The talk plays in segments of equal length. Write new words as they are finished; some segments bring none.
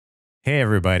Hey,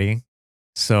 everybody.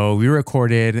 So we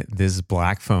recorded this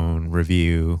Black Phone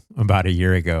review about a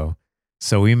year ago.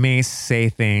 So we may say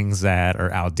things that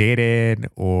are outdated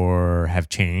or have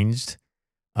changed.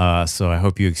 So I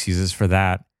hope you excuse us for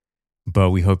that.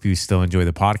 But we hope you still enjoy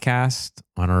the podcast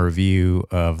on our review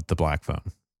of The Black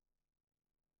Phone.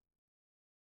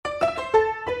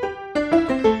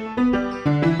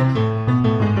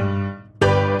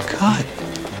 Cut.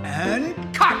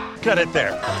 And cut. Cut it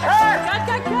there. Cut!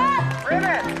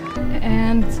 Ribbon!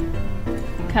 And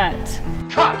cut.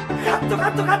 Cut. Cut!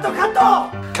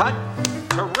 Cut.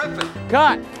 Terrific.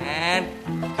 Cut! And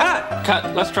cut.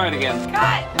 Cut. Let's try it again.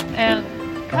 Cut! And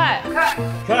cut.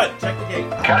 Cut. Check the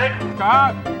gate. Cut it.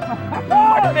 Cut!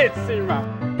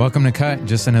 Welcome to Cut,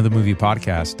 just another movie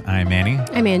podcast. I'm Manny,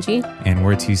 I'm Angie. and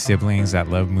we're two siblings that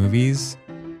love movies.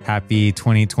 Happy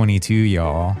 2022,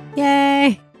 y'all.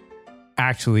 Yay.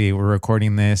 Actually, we're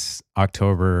recording this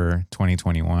October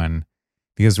 2021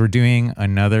 because we're doing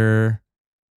another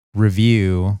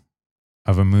review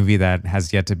of a movie that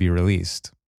has yet to be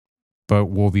released. But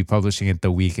we'll be publishing it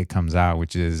the week it comes out,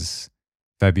 which is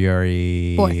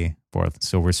February 4th.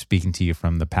 So we're speaking to you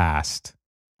from the past,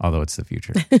 although it's the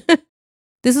future.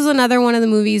 This is another one of the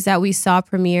movies that we saw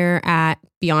premiere at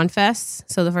Beyond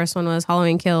Fest. So the first one was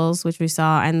Halloween Kills, which we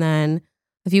saw. And then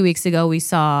a few weeks ago, we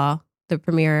saw the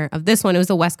premiere of this one. It was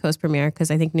a West Coast premiere because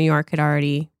I think New York had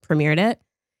already premiered it.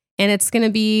 And it's going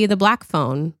to be The Black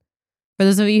Phone. For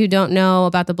those of you who don't know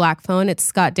about The Black Phone, it's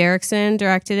Scott Derrickson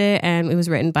directed it. And it was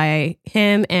written by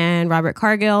him and Robert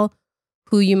Cargill,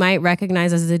 who you might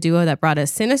recognize as the duo that brought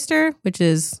us Sinister, which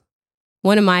is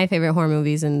one of my favorite horror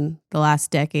movies in the last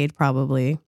decade,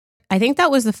 probably. I think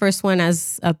that was the first one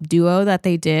as a duo that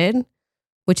they did,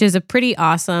 which is a pretty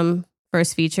awesome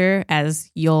first feature,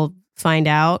 as you'll find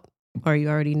out, or you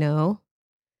already know.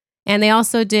 And they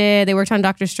worked on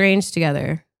Doctor Strange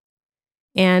together.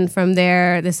 And from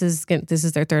there, this is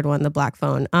their third one, The Black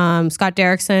Phone. Scott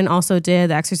Derrickson also did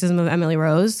The Exorcism of Emily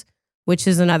Rose, which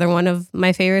is another one of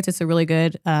my favorites. It's a really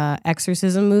good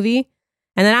exorcism movie.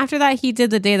 And then after that, he did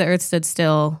The Day the Earth Stood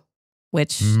Still,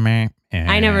 which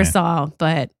I never saw,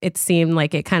 but it seemed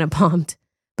like it kind of bombed.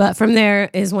 But from there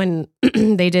is when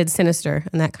they did Sinister,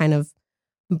 and that kind of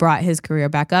brought his career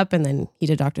back up. And then he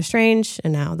did Doctor Strange,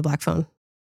 and now The Black Phone.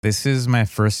 This is my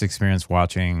first experience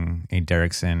watching a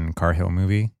Derrickson Cargill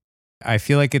movie. I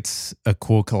feel like it's a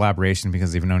cool collaboration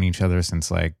because they've known each other since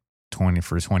like 20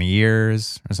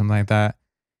 years or something like that.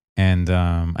 And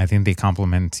I think they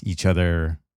complement each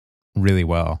other really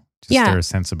well. Their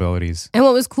sensibilities. And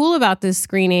what was cool about this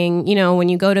screening, when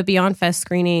you go to Beyond Fest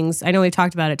screenings, I know we've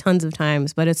talked about it tons of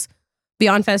times, but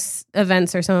Beyond Fest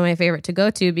events are some of my favorite to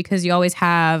go to because you always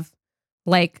have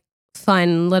like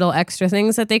fun little extra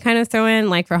things that they kind of throw in.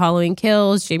 Like for Halloween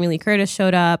Kills, Jamie Lee Curtis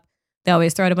showed up. They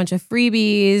always throw out a bunch of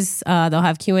freebies. They'll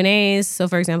have Q&As. So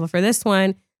for example, for this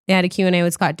one, they had a Q&A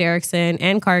with Scott Derrickson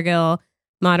and Cargill,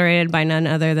 moderated by none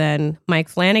other than Mike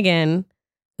Flanagan,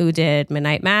 who did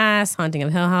Midnight Mass, Haunting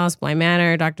of Hill House, Bly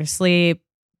Manor, Dr. Sleep,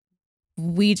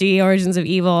 Ouija, Origins of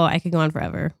Evil. I could go on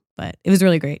forever, but it was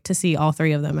really great to see all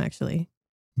three of them, actually.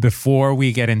 Before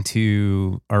we get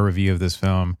into our review of this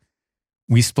film,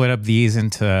 we split up these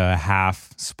into half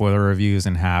spoiler reviews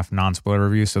and half non-spoiler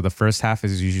reviews. So the first half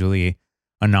is usually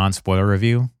a non-spoiler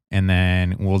review, and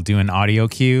then we'll do an audio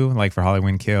cue, like for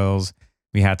Halloween Kills.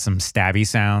 We had some stabby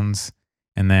sounds.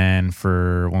 And then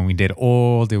for when we did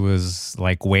Old, it was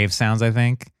like wave sounds, I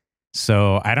think.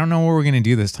 So I don't know what we're going to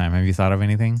do this time. Have you thought of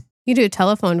anything? You do a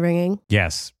telephone ringing.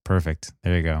 Yes. Perfect.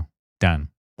 There you go. Done.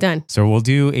 So we'll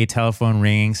do a telephone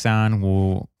ringing sound.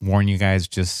 We'll warn you guys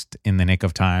just in the nick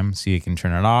of time so you can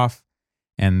turn it off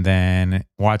and then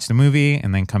watch the movie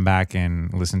and then come back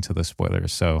and listen to the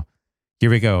spoilers. So here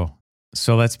we go.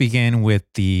 So let's begin with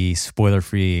the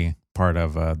spoiler-free part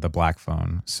of The Black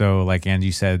Phone. So like Angie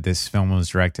said, this film was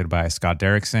directed by Scott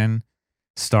Derrickson,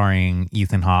 starring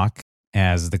Ethan Hawke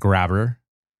as the Grabber,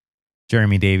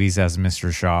 Jeremy Davies as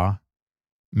Mr. Shaw,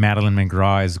 Madeline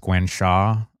McGraw as Gwen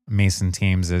Shaw, Mason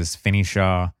Thames as Finney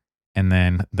Shaw, and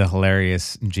then the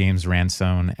hilarious James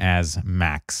Ransone as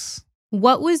Max.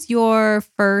 What was your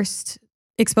first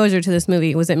exposure to this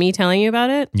movie? Was it me telling you about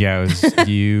it? Yeah, it was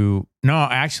you. No,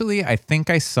 actually, I think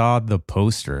I saw the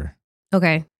poster.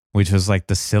 Okay. Which was like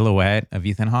the silhouette of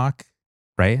Ethan Hawke,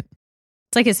 right?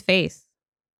 It's like his face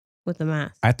with the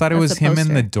mask. I thought it was him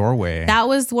in the doorway. That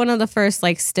was one of the first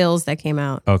like stills that came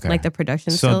out. Okay. Like the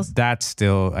production stills. So that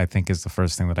still, I think, is the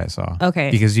first thing that I saw.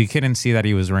 Okay. Because you couldn't see that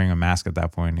he was wearing a mask at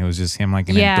that point. It was just him like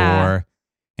in a door,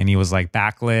 and he was like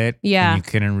backlit. Yeah. And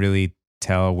you couldn't really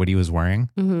tell what he was wearing.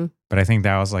 Mm-hmm. But I think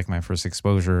that was like my first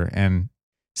exposure. And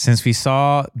since we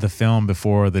saw the film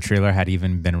before the trailer had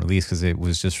even been released, because it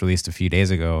was just released a few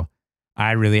days ago,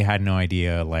 I really had no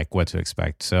idea like what to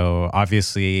expect. So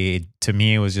obviously, to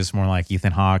me, it was just more like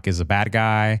Ethan Hawke is a bad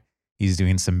guy. He's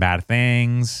doing some bad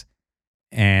things,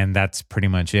 and that's pretty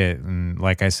much it. And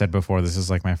like I said before, this is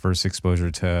like my first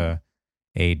exposure to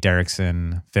a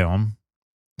Derrickson film.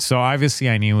 So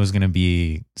obviously, I knew it was going to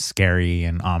be scary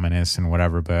and ominous and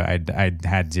whatever, but I'd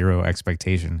had zero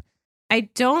expectation. I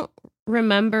don't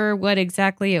remember what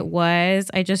exactly it was.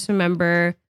 I just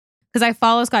remember because I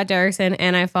follow Scott Derrickson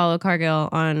and I follow Cargill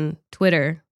on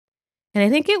Twitter. And I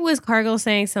think it was Cargill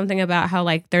saying something about how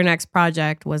like their next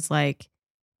project was like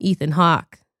Ethan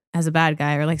Hawke as a bad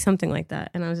guy or like something like that.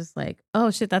 And I was just like,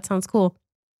 oh shit, that sounds cool.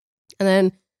 And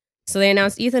then so they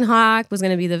announced Ethan Hawke was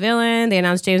going to be the villain. They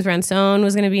announced James Ransone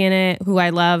was going to be in it, who I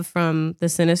love from the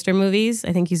Sinister movies.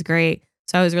 I think he's great.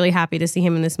 So I was really happy to see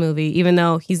him in this movie, even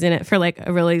though he's in it for like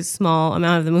a really small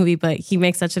amount of the movie, but he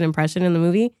makes such an impression in the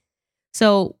movie.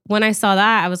 So when I saw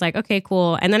that, I was like, okay,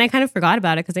 cool. And then I kind of forgot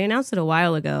about it because they announced it a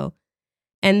while ago.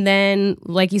 And then,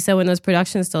 like you said, when those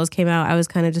production stills came out, I was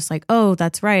kind of just like, oh,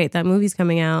 that's right. That movie's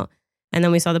coming out. And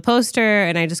then we saw the poster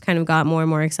and I just kind of got more and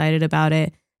more excited about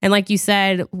it. And like you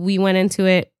said, we went into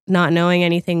it not knowing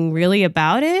anything really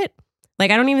about it.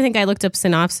 Like, I don't even think I looked up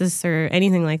synopsis or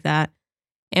anything like that.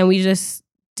 And we just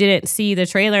didn't see the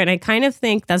trailer. And I kind of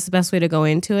think that's the best way to go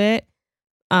into it.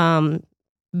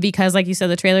 Because like you said,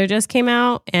 the trailer just came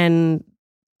out and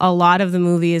a lot of the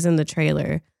movie is in the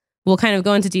trailer. We'll kind of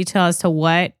go into detail as to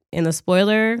what in the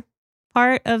spoiler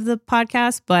part of the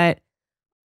podcast, but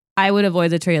I would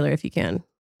avoid the trailer if you can.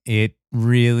 It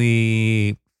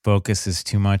really focuses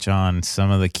too much on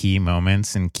some of the key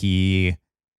moments and key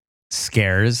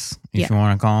scares, if you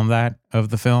want to call them that, of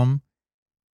the film.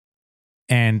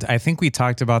 And I think we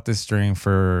talked about this during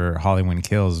For Halloween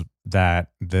Kills, that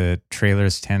the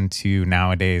trailers tend to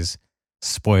nowadays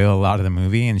spoil a lot of the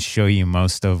movie and show you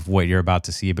most of what you're about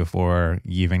to see before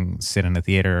you even sit in a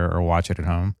theater or watch it at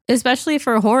home. Especially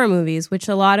for horror movies, which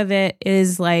a lot of it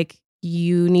is like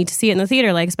you need to see it in the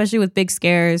theater, like especially with big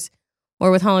scares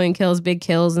or with Halloween Kills, big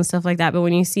kills and stuff like that. But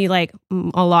when you see like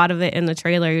a lot of it in the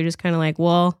trailer, you're just kind of like,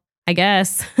 well, I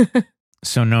guess.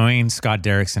 So knowing Scott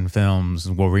Derrickson films,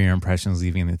 what were your impressions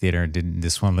leaving the theater? Did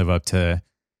this one live up to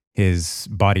his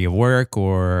body of work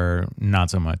or not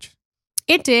so much?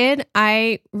 It did.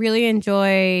 I really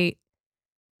enjoy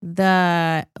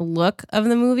the look of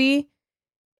the movie.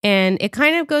 And it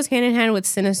kind of goes hand in hand with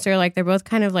Sinister. Like they're both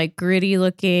kind of like gritty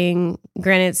looking.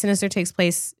 Granted, Sinister takes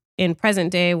place in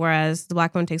present day, whereas the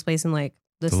Black Phone takes place in like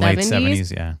the 70s, late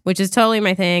 70s, yeah. Which is totally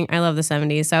my thing. I love the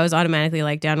 70s. So I was automatically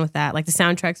like down with that. Like the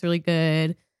soundtrack's really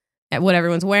good. What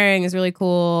everyone's wearing is really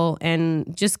cool.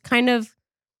 And just kind of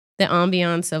the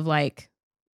ambiance of like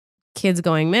kids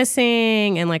going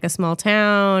missing and like a small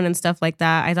town and stuff like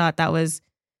that. I thought that was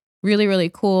really, really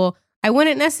cool. I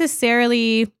wouldn't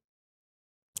necessarily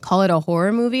call it a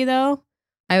horror movie though.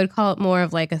 I would call it more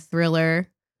of like a thriller,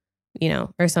 you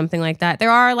know, or something like that.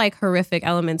 There are like horrific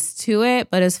elements to it,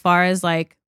 but as far as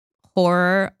like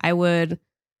horror, I wouldn't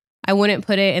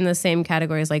put it in the same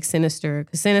category as like Sinister,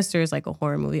 because Sinister is like a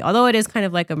horror movie. Although it is kind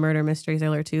of like a murder mystery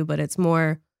thriller too, but it's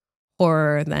more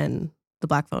horror than The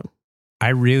Black Phone. I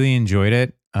really enjoyed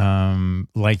it.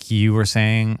 Like you were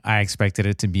saying, I expected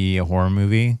it to be a horror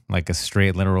movie, like a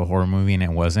straight literal horror movie, and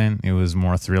it wasn't. It was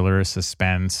more thriller,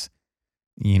 suspense.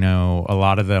 You know, a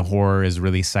lot of the horror is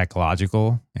really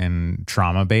psychological and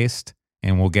trauma based,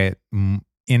 and we'll get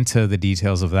into the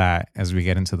details of that as we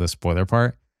get into the spoiler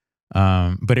part.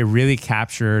 But it really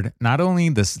captured not only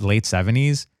the late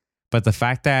 70s, but the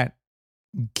fact that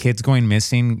kids going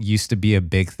missing used to be a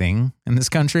big thing in this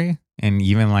country, and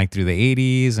even like through the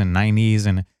 80s and 90s.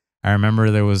 And I remember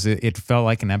it felt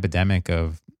like an epidemic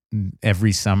of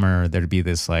every summer there'd be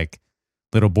this like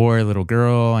little boy, little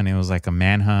girl, and it was like a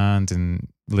manhunt. And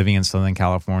living in Southern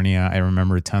California, I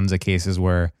remember tons of cases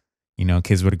where, you know,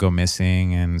 kids would go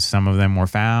missing, and some of them were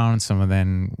found. Some of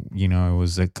them, you know, it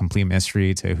was a complete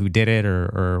mystery to who did it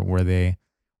or where they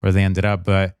ended up.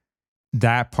 But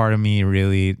that part of me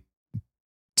really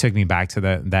took me back to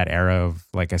that era of,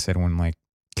 like I said, when like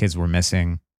kids were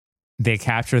missing. They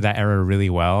captured that era really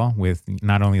well with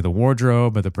not only the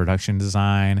wardrobe, but the production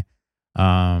design.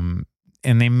 And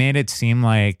they made it seem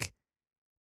like,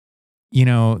 you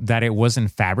know, that it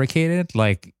wasn't fabricated.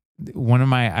 Like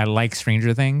I like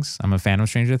Stranger Things. I'm a fan of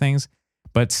Stranger Things,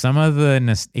 but some of the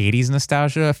 80s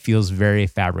nostalgia feels very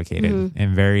fabricated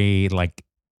and very like,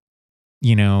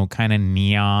 you know, kind of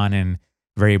neon and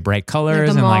very bright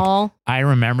colors. Like and like, I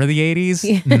remember the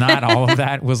 80s. Not all of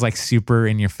that was like super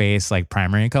in your face, like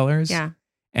primary colors. Yeah.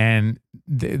 And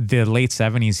the late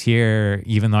 70s here,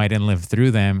 even though I didn't live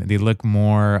through them, they look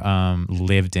more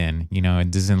lived in. You know,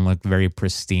 it doesn't look very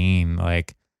pristine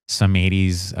like some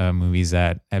 80s movies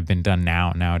that have been done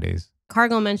nowadays.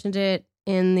 Cargill mentioned it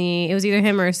it was either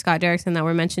him or Scott Derrickson that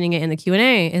were mentioning it in the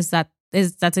Q&A,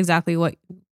 that's exactly what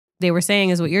they were saying,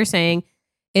 is what you're saying,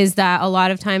 is that a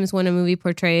lot of times when a movie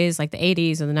portrays like the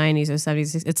 80s or the 90s or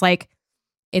 70s,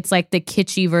 it's like the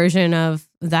kitschy version of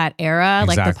that era,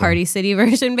 like the Party City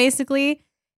version, basically.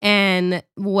 And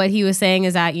what he was saying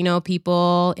is that, you know,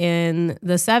 people in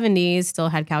the 70s still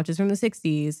had couches from the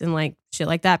 60s and like shit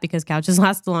like that, because couches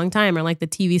last a long time, or like the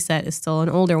TV set is still an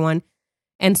older one.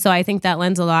 And so I think that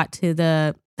lends a lot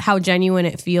to how genuine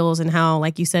it feels, and how,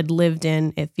 like you said, lived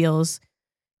in it feels.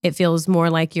 It feels more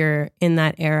like you're in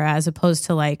that era as opposed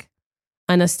to like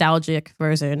a nostalgic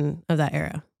version of that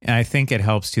era. And I think it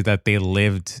helps too that they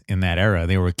lived in that era.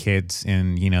 They were kids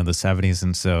in, you know, the 70s.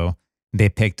 And so they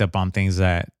picked up on things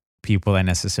that people that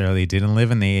necessarily didn't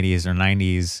live in the 80s or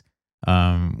 90s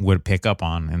would pick up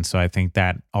on. And so I think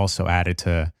that also added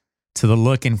to the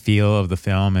look and feel of the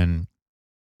film. And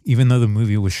even though the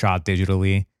movie was shot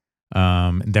digitally,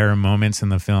 there are moments in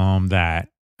the film that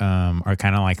are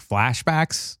kind of like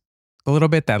flashbacks a little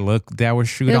bit that were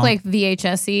shot They look on like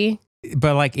VHS-y.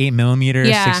 but like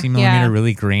 8mm, 60mm,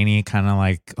 really grainy, kind of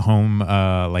like home,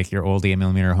 like your old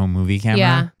 8mm home movie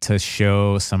camera to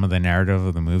show some of the narrative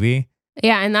of the movie.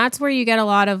 Yeah, and that's where you get a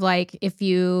lot of like, if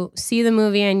you see the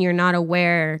movie and you're not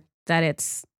aware that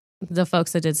it's the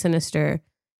folks that did Sinister,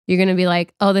 you're going to be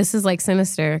like, oh, this is like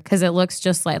Sinister, because it looks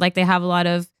just like they have a lot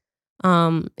of,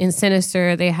 in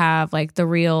Sinister, they have like the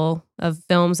reel of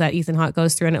films that Ethan Hawke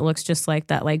goes through, and it looks just like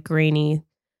that like grainy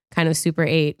kind of Super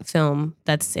 8 film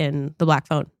that's in The Black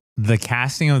Phone. The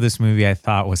casting of this movie I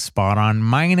thought was spot on,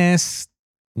 minus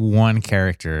one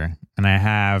character. And I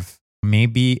have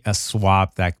maybe a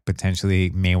swap that potentially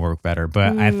may work better.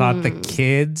 But I thought the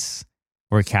kids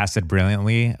were casted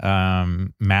brilliantly.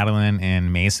 Madeline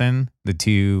and Mason, the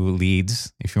two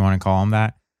leads, if you want to call them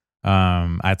that.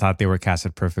 I thought they were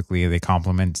casted perfectly. They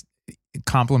complemented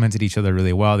each other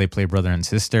really well. They play brother and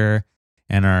sister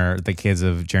and are the kids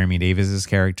of Jeremy Davis's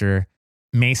character.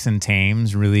 Mason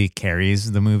Thames really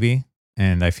carries the movie.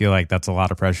 And I feel like that's a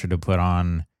lot of pressure to put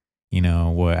on, you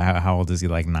know, how old is he?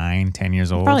 Like 9, 10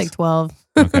 years old? Probably like 12.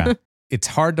 Okay. It's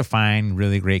hard to find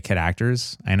really great kid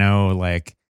actors. I know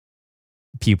like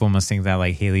people must think that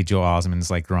like Haley Joel Osment's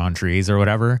like growing trees or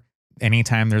whatever.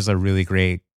 Anytime there's a really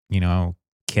great, you know,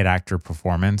 kid actor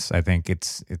performance, I think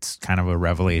it's kind of a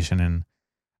revelation. And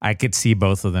I could see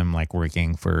both of them like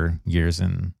working for years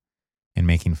in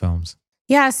making films.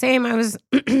 Yeah, same. I was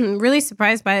really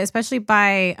surprised by it, especially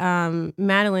by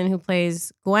Madeline, who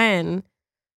plays Gwen.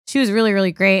 She was really,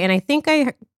 really great. And I think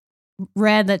I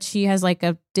read that she has like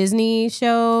a Disney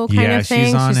show kind of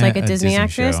thing. She's like a Disney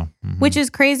actress, which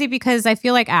is crazy because I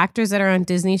feel like actors that are on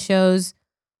Disney shows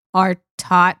are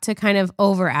taught to kind of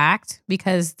overact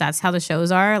because that's how the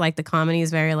shows are. Like the comedy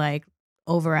is very like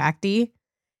overacty.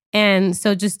 And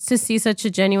so just to see such a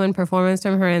genuine performance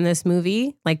from her in this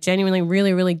movie, like genuinely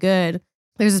really, really good.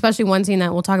 There's especially one scene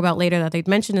that we'll talk about later that they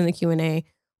mentioned in the Q&A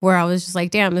where I was just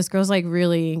like, damn, this girl's like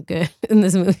really good in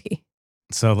this movie.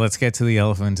 So let's get to the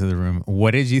elephant in the room.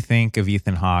 What did you think of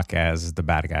Ethan Hawke as the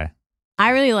bad guy? I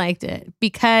really liked it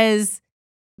because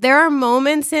there are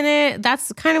moments in it.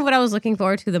 That's kind of what I was looking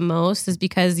forward to the most, is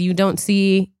because you don't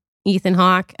see Ethan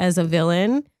Hawke as a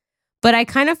villain. But I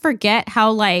kind of forget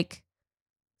how like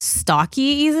stocky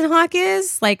Ethan Hawke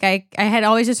is. Like I had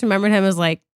always just remembered him as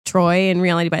like Troy in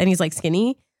reality, and he's like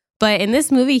skinny. But in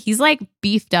this movie, he's like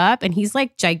beefed up and he's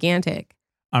like gigantic.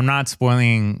 I'm not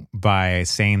spoiling by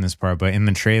saying this part, but in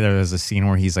the trailer, there's a scene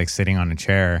where he's like sitting on a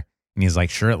chair and he's like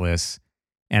shirtless.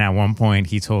 And at one point,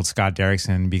 he told Scott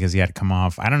Derrickson, because he had to come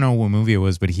off, I don't know what movie it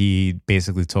was, but he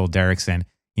basically told Derrickson,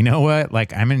 you know what?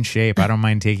 Like, I'm in shape. I don't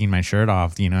mind taking my shirt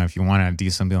off, you know, if you want to do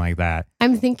something like that.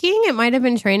 I'm thinking it might have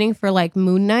been training for like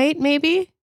Moon Knight, maybe.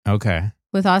 Okay.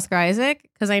 With Oscar Isaac.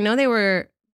 Because I know they were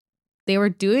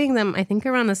doing them, I think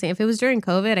around the same, if it was during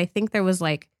COVID, I think there was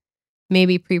like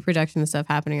maybe pre-production stuff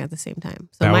happening at the same time.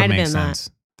 So it might have been sense.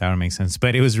 That would make sense.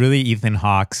 But it was really Ethan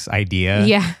Hawke's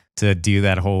idea to do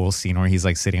that whole scene where he's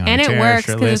like sitting on a chair. And it works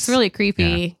because it's really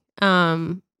creepy.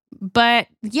 Yeah. But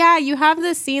yeah, you have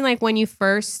this scene like when you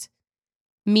first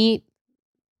meet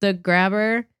the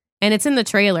grabber, and it's in the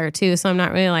trailer too. So I'm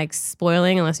not really like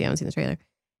spoiling unless you haven't seen the trailer.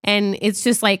 And it's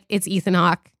just like, it's Ethan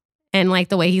Hawke and like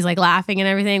the way he's like laughing and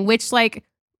everything, which like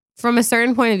from a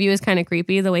certain point of view is kind of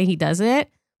creepy the way he does it.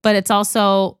 But it's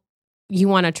also, you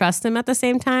want to trust him at the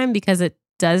same time because it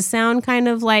does sound kind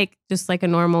of like just like a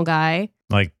normal guy.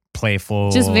 Like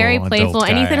playful, just very playful. adult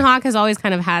And guy. Ethan Hawke has always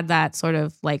kind of had that sort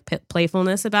of like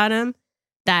playfulness about him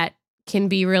that can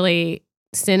be really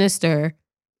sinister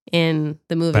in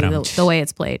the movie, But, the way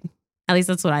it's played. At least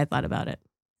that's what I thought about it.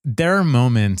 There are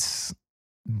moments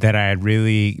that I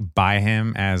really buy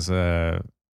him as a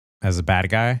bad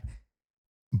guy.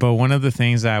 But one of the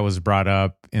things that was brought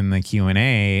up in the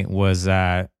Q&A was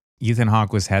that Ethan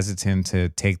Hawke was hesitant to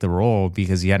take the role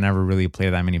because he had never really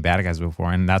played that many bad guys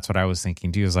before. And that's what I was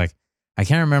thinking too. Is like, I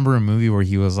can't remember a movie where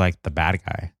he was like the bad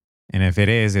guy. And if it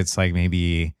is, it's like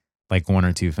maybe like one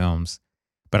or two films.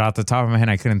 But off the top of my head,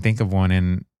 I couldn't think of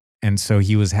one. And so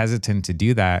he was hesitant to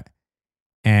do that.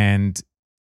 And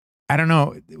I don't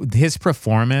know, his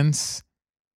performance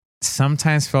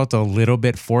sometimes felt a little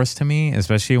bit forced to me,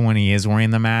 especially when he is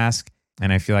wearing the mask.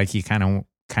 And I feel like he kind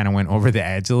of went over the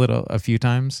edge a few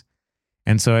times.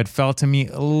 And so it felt to me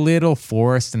a little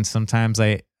forced. And sometimes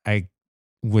I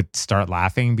would start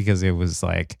laughing because it was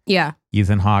like, Yeah.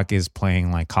 Ethan Hawke is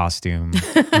playing like costume,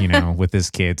 with his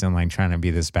kids and like trying to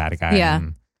be this bad guy. Yeah.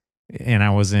 And I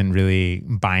wasn't really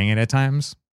buying it at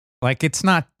times. Like, it's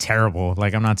not terrible.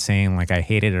 Like, I'm not saying like I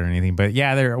hate it or anything, but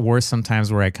yeah, there were some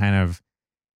times where I kind of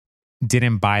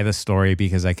didn't buy the story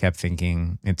because I kept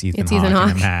thinking it's Ethan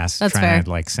Hawke in a mask, That's trying fair. to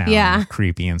like sound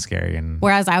creepy and scary. And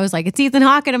Whereas I was like, it's Ethan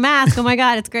Hawke in a mask. Oh my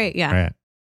God, it's great. Yeah. right.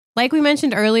 Like we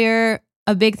mentioned earlier,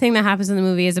 a big thing that happens in the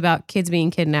movie is about kids being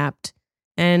kidnapped.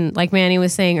 And like Manny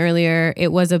was saying earlier,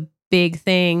 it was a big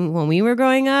thing when we were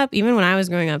growing up. Even when I was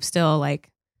growing up still, like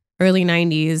early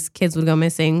 90s, kids would go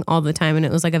missing all the time. And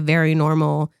it was like a very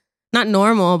normal, not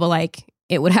normal, but like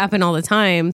it would happen all the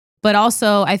time. But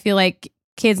also I feel like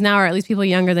kids now, or at least people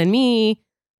younger than me,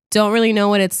 don't really know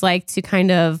what it's like to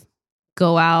kind of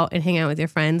go out and hang out with your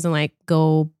friends and like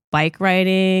go bike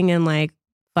riding and like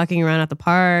fucking around at the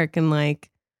park and like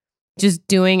just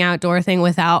doing outdoor thing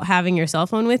without having your cell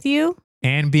phone with you.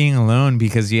 And being alone,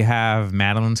 because you have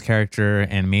Madeline's character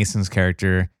and Mason's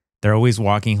character. They're always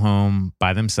walking home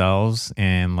by themselves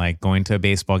and like going to a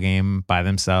baseball game by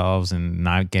themselves and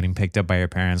not getting picked up by your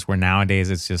parents. Where nowadays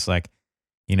it's just like,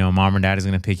 mom or dad is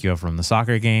going to pick you up from the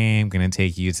soccer game, going to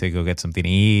take you to go get something to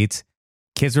eat.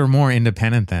 Kids were more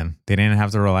independent then. They didn't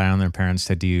have to rely on their parents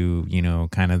to do,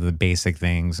 kind of the basic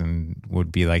things, and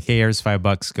would be like, hey, here's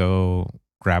 $5, go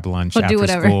grab lunch Go do after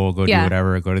whatever. school, go Yeah. do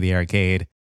whatever, go to the arcade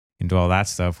and do all that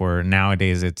stuff. Where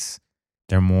nowadays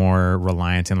they're more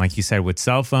reliant. And like you said, with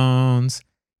cell phones,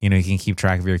 you can keep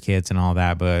track of your kids and all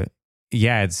that. But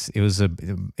yeah, it's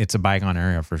a bygone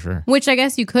era for sure. Which I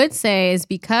guess you could say is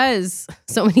because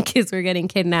so many kids were getting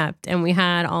kidnapped and we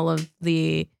had all of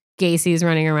the Gacy's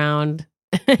running around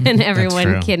and everyone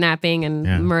true. kidnapping and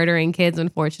Yeah. murdering kids,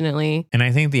 unfortunately. And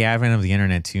I think the advent of the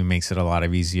internet too makes it a lot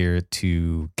of easier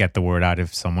to get the word out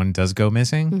if someone does go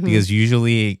missing. Mhm. Because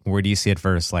usually, where do you see it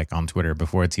first? Like on Twitter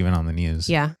before it's even on the news.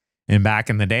 Yeah. And back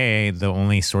in the day, the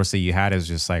only source that you had is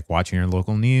just like watching your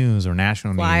local news or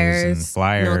national news and Milk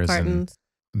flyers. And cartons.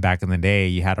 back in the day,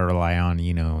 you had to rely on,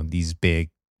 these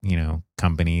big,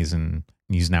 companies and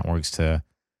news networks to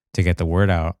get the word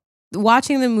out.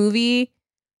 Watching the movie,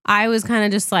 I was kind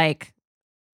of just like,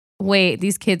 wait,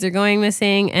 these kids are going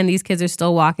missing and these kids are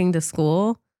still walking to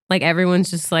school. Like everyone's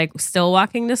just like still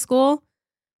walking to school.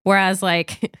 Whereas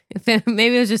like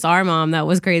maybe it was just our mom that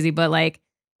was crazy, but like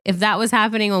if that was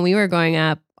happening when we were growing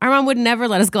up, our mom would never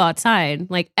let us go outside,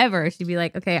 like ever. She'd be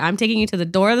like, okay, I'm taking you to the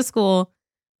door of the school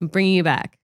and bringing you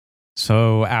back.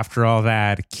 So after all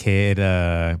that kid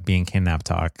being kidnapped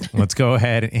talk, let's go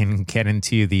ahead and get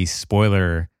into the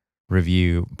spoiler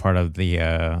review part of the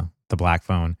Black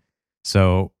Phone.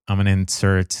 So I'm gonna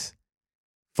insert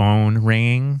phone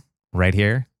ringing right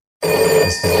here.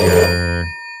 This is your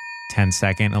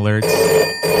 10-second alerts.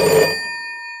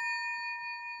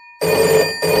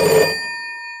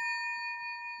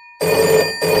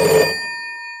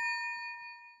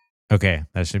 Okay,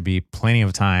 that should be plenty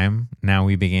of time. Now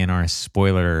we begin our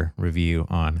spoiler review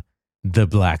on The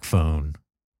Black Phone.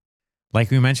 Like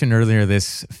we mentioned earlier,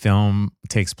 this film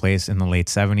takes place in the late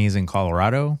 70s in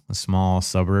Colorado, a small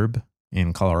suburb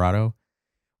in Colorado.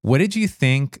 What did you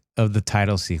think of the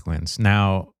title sequence?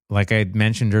 Now, like I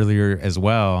mentioned earlier as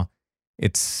well,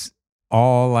 it's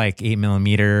all like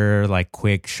 8mm, like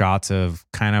quick shots of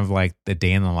kind of like the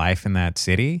day in the life in that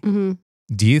city. Mm-hmm.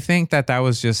 Do you think that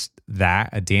was just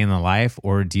a day in the life,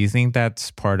 or do you think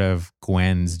that's part of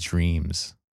Gwen's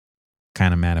dreams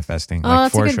kind of manifesting? Oh, like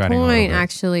that's a good foreshadowing a little point, bit?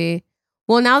 actually.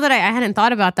 Well, now that I hadn't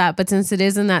thought about that, but since it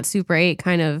is in that Super 8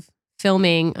 kind of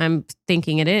filming, I'm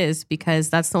thinking it is, because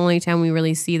that's the only time we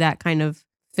really see that kind of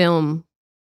film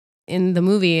in the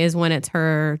movie is when it's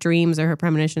her dreams or her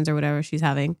premonitions or whatever she's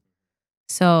having.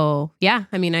 So yeah,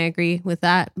 I mean, I agree with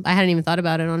that. I hadn't even thought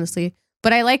about it, honestly.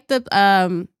 But I like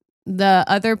the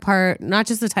other part, not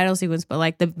just the title sequence, but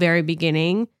like the very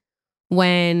beginning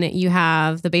when you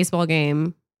have the baseball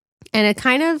game. And it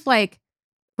kind of like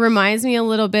reminds me a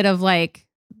little bit of like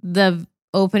the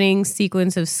opening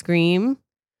sequence of Scream,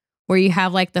 where you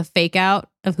have like the fake out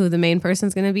of who the main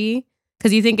person's going to be.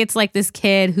 Because you think it's like this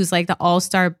kid who's like the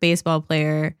all-star baseball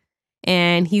player.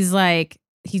 And he's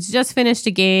just finished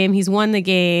a game. He's won the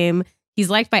game. He's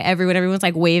liked by everyone. Everyone's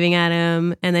like waving at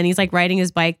him. And then he's like riding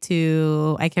his bike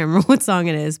to, I can't remember what song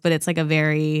it is, but it's like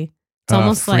it's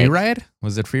almost Free like Ride?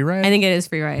 Was it Free Ride? I think it is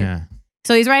Free Ride. Yeah.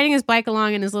 So he's riding his bike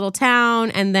along in his little town,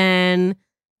 and then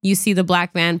you see the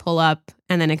black van pull up,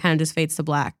 and then it kind of just fades to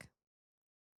black.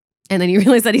 And then you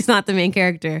realize that he's not the main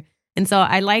character. And so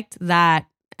I liked that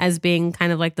as being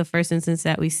kind of like the first instance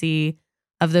that we see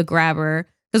of the grabber,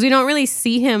 because we don't really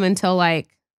see him until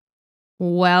like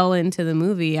well into the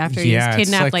movie after he's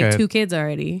kidnapped like 2 kids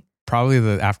already. Probably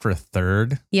after a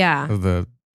third Yeah. of the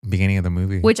beginning of the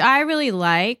movie. Which I really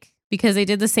like, because they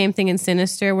did the same thing in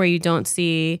Sinister, where you don't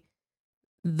see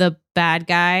the bad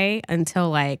guy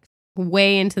until like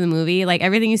way into the movie. Like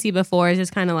everything you see before is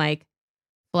just kind of like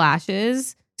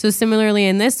flashes. So similarly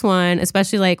in this one,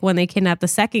 especially like when they kidnap the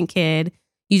second kid,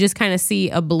 you just kind of see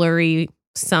a blurry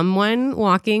someone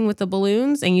walking with the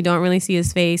balloons, and you don't really see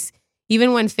his face.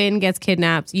 Even when Finn gets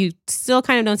kidnapped, you still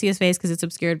kind of don't see his face because it's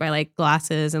obscured by like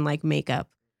glasses and like makeup.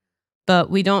 But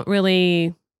we don't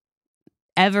really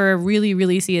ever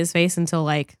really see his face until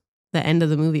like the end of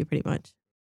the movie, pretty much.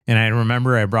 And I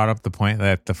remember I brought up the point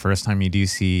that the first time you do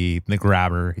see the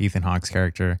grabber, Ethan Hawke's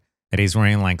character, that he's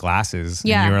wearing like glasses.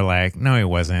 Yeah. And you were like, no, he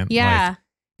wasn't. Yeah. Like,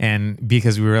 and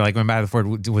because we were like going back and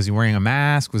forth, was he wearing a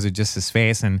mask? Was it just his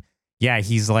face? And yeah,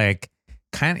 he's like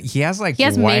he has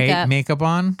white makeup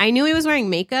on. I knew he was wearing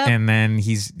makeup. And then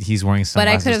he's wearing sunglasses, but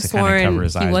I could have to kind of sworn cover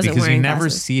his he eyes, wasn't because you wearing never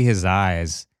glasses. see his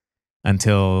eyes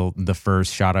until the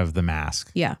first shot of the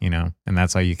mask. Yeah. You know, and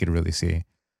that's all you could really see.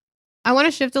 I want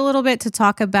to shift a little bit to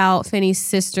talk about Finney's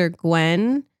sister,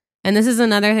 Gwen. And this is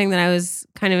another thing that I was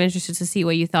kind of interested to see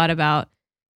what you thought about.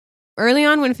 Early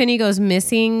on, when Finney goes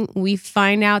missing, we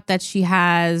find out that she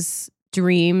has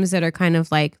dreams that are kind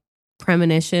of like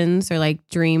premonitions, or like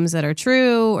dreams that are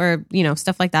true, or, you know,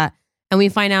 stuff like that. And we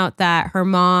find out that her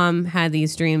mom had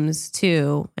these dreams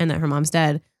too, and that her mom's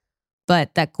dead,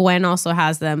 but that Gwen also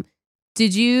has them.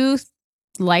 Did you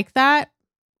like that?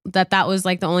 That was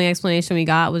like the only explanation we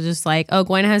got, was just like, oh,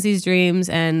 Gwen has these dreams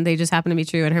and they just happen to be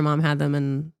true, and her mom had them,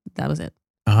 and that was it.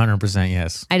 100%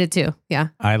 yes. I did too. Yeah.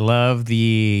 I love that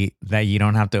you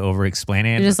don't have to over explain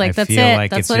it. You're just like, I that's feel it.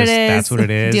 like That's it's what just, it is. That's what it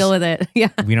is. Deal with it. Yeah.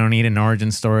 We don't need an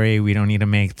origin story. We don't need to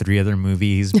make 3 other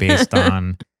movies based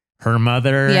on her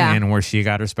mother and where she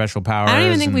got her special powers. I don't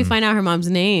even think we find out her mom's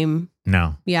name.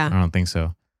 No. Yeah. I don't think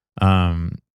so.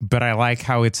 But I like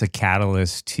how it's a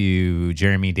catalyst to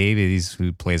Jeremy Davies,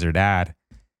 who plays her dad,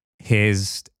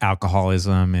 his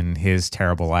alcoholism and his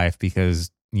terrible life,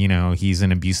 because, you know, he's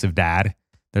an abusive dad.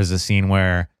 There's a scene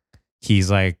where he's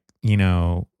like, you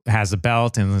know, has a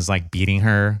belt and is like beating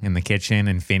her in the kitchen,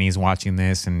 and Finney's watching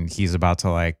this, and he's about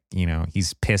to like, you know,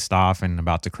 he's pissed off and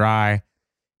about to cry.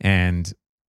 And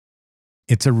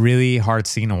it's a really hard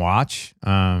scene to watch.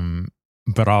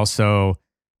 But also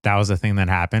that was a thing that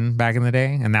happened back in the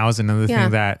day. And that was another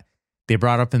thing that they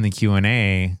brought up in the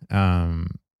Q&A,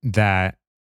 that,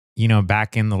 you know,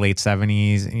 back in the late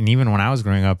 70s, and even when I was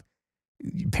growing up,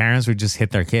 parents would just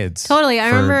hit their kids. Totally. I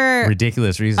remember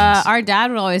ridiculous reasons. Our dad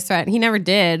would always threaten. He never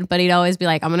did, but he'd always be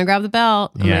like, I'm going to grab the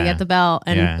belt. I'm going to get the belt.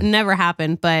 And it never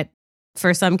happened. But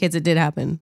for some kids, it did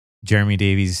happen. Jeremy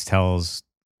Davies tells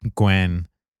Gwen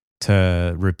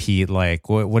to repeat, like,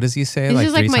 what does he say? It's like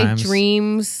just like, 3 my times?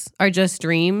 Dreams are just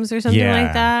dreams, or something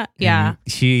like that. Yeah. And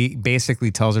she basically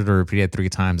tells her to repeat it 3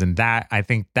 times. And that, I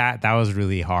think that was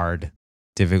really hard,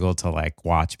 difficult to like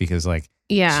watch, because like,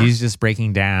 she's just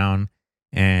breaking down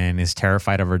and is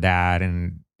terrified of her dad,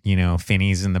 and, you know,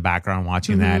 Finney's in the background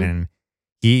watching that, and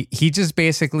he just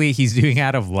basically, he's doing it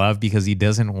out of love, because he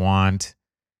doesn't want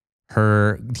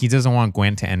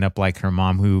Gwen to end up like her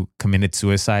mom, who committed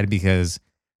suicide because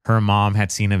her mom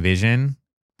had seen a vision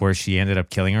where she ended up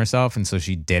killing herself, and so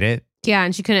she did it. Yeah,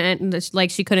 and she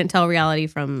couldn't tell reality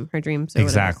from her dreams. Or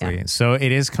exactly. Whatever. Yeah. So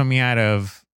it is coming out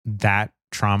of that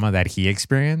trauma that he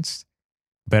experienced.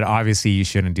 But obviously, you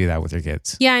shouldn't do that with your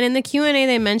kids. Yeah, and in the Q&A,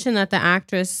 they mentioned that the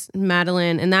actress,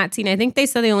 Madeline, in that scene, I think they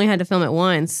said they only had to film it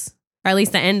once, or at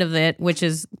least the end of it, which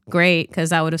is great,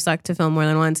 because that would have sucked to film more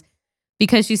than once.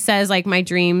 Because she says, like, my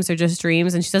dreams are just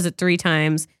dreams, and she says it 3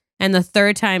 times. And the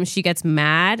third time she gets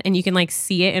mad and you can like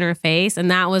see it in her face. And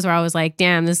that was where I was like,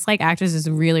 damn, this like actress is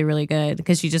really, really good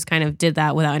because she just kind of did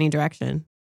that without any direction.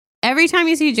 Every time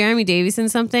you see Jeremy Davies in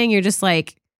something, you're just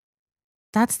like,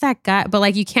 that's that guy. But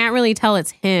like, you can't really tell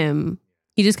it's him.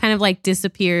 He just kind of like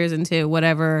disappears into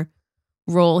whatever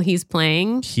role he's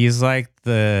playing. He's like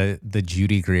the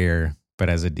Judy Greer, but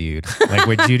as a dude. Like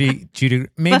with Judy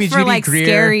maybe but for Judy like Greer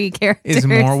scary characters. is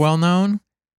more well known,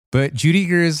 but Judy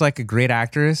Greer is like a great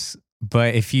actress.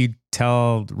 But if you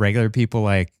tell regular people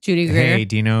like Judy Greer. hey,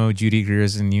 do you know Judy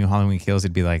Greer's in New Halloween Kills?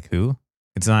 It'd be like, who?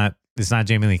 It's not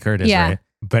Jamie Lee Curtis, Yeah. right?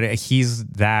 But he's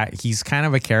kind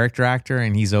of a character actor,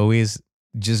 and he's always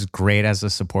just great as a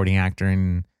supporting actor,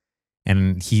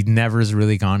 and he never's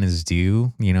really gone his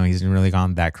due. You know, he's really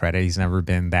gone that credit. He's never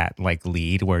been that like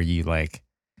lead where you like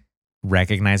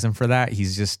recognize him for that.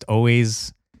 He's just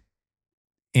always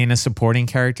in a supporting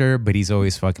character, but he's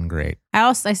always fucking great.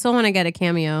 I still want to get a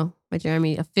cameo with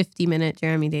Jeremy, a 50-minute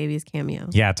Jeremy Davies cameo.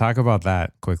 Yeah, talk about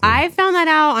that quickly. I found that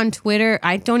out on Twitter.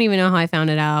 I don't even know how I found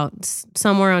it out.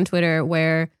 Somewhere on Twitter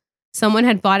where someone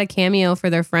had bought a cameo for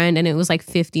their friend and it was like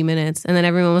 50 minutes. And then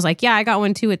everyone was like, yeah, I got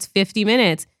one too. It's 50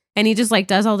 minutes. And he just like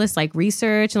does all this like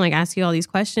research and like asks you all these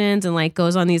questions and like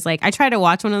goes on these like, I tried to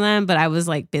watch one of them, but I was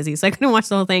like busy. So I couldn't watch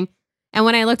the whole thing. And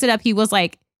when I looked it up, he was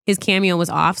like, his cameo was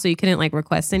off. So you couldn't like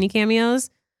request any cameos.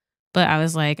 But I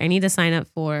was like, I need to sign up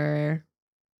for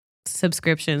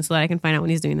subscription so that I can find out when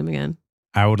he's doing them again.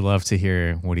 I would love to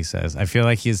hear what he says. I feel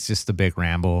like he's just a big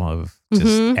ramble of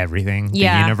just everything.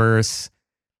 Yeah. The universe.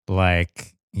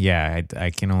 Like, yeah, I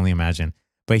can only imagine.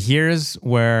 But here's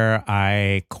where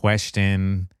I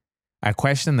question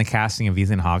the casting of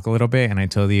Ethan Hawke a little bit. And I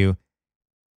told you,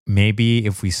 maybe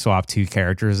if we swap two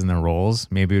characters in the roles,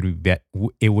 maybe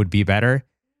it would be better.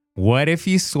 What if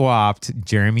you swapped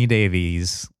Jeremy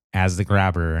Davies as the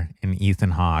grabber and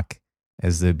Ethan Hawke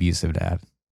as the abusive dad?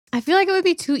 I feel like it would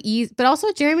be too easy. But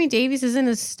also Jeremy Davies isn't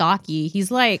as stocky. He's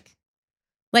like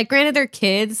granted they're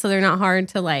kids, so they're not hard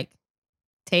to like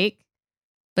take.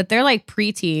 But they're like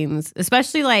preteens,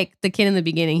 especially like the kid in the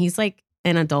beginning. He's like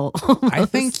an adult. Almost. I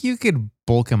think you could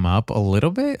bulk him up a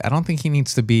little bit. I don't think he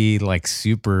needs to be like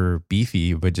super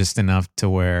beefy, but just enough to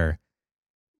where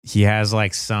he has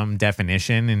like some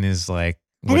definition and is like.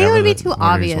 I think it would be too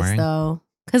obvious though.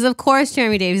 Because of course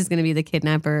Jeremy Davies is going to be the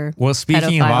kidnapper. Well,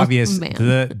 speaking of obvious, man.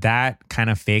 that kind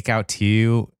of fake out to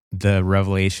you, the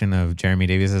revelation of Jeremy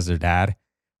Davies as their dad,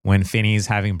 when Finney's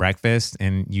having breakfast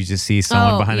and you just see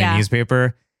someone behind the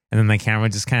newspaper. And then the camera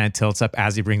just kind of tilts up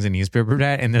as he brings a newspaper to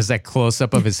that, and there's that close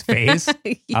up of his face.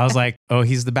 Yeah. I was like, "Oh,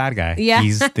 he's the bad guy. Yeah,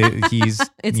 he's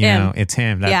it's him. It's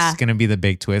him. That's gonna be the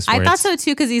big twist." I thought so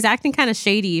too because he's acting kind of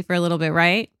shady for a little bit,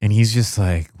 right? And he's just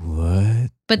like,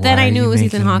 "What?" But then I knew it was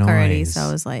Ethan Hawke already, so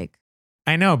I was like,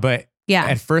 "I know," but yeah.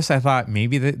 At first, I thought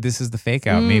maybe this is the fake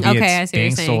out. Maybe it's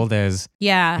being sold as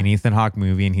an Ethan Hawke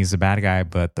movie, and he's the bad guy,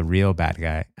 but the real bad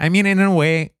guy. I mean, in a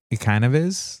way, it kind of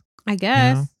is. I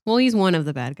guess. You know? Well, he's one of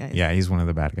the bad guys. Yeah, he's one of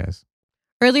the bad guys.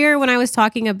 Earlier, when I was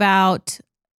talking about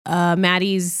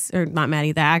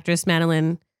the actress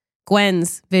Madeline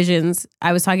Gwen's visions,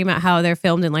 I was talking about how they're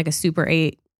filmed in like a Super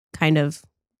 8 kind of,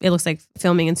 it looks like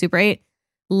filming in Super 8,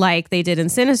 like they did in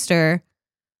Sinister.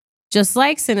 Just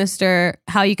like Sinister,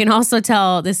 how you can also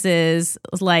tell this is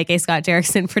like a Scott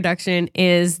Derrickson production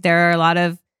is there are a lot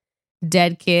of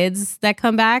dead kids that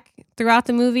come back throughout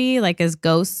the movie, like as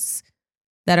ghosts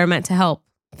that are meant to help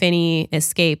Finney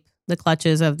escape the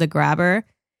clutches of the grabber.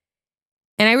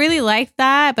 And I really liked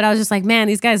that, but I was just like, man,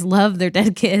 these guys love their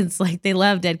dead kids. Like they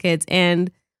love dead kids.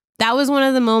 And that was one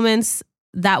of the moments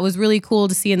that was really cool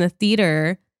to see in the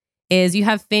theater is you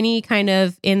have Finney kind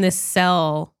of in this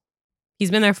cell.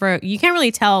 He's been there for, you can't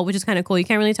really tell, which is kind of cool. You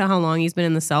can't really tell how long he's been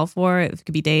in the cell for. It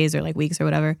could be days or like weeks or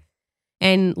whatever.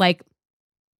 And like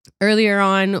earlier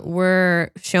on, we're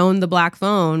shown the black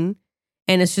phone.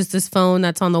 And it's just this phone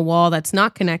that's on the wall that's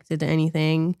not connected to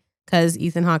anything because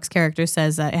Ethan Hawke's character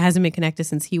says that it hasn't been connected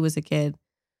since he was a kid,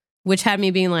 which had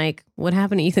me being like, what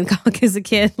happened to Ethan Hawke as a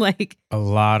kid? Like a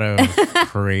lot of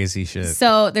crazy shit.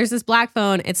 So there's this black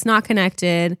phone. It's not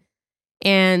connected.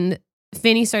 And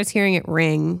Finney starts hearing it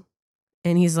ring.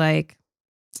 And he's like,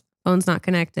 phone's not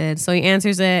connected. So he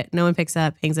answers it. No one picks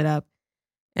up, hangs it up.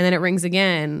 And then it rings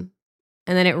again.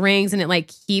 And then it rings and it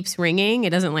like keeps ringing. It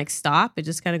doesn't like stop. It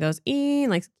just kind of goes, and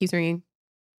like keeps ringing.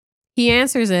 He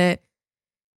answers it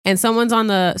and someone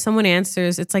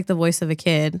answers. It's like the voice of a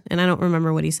kid. And I don't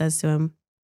remember what he says to him.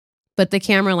 But the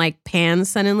camera like pans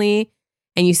suddenly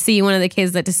and you see one of the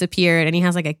kids that disappeared and he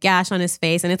has like a gash on his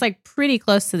face. And it's like pretty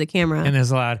close to the camera. And there's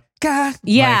a loud, God.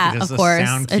 Yeah, like, of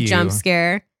course. A jump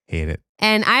scare. Hate it.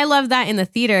 And I love that in the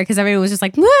theater because everyone was just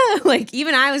like, "Whoa!" Like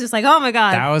even I was just like, oh my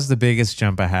God. That was the biggest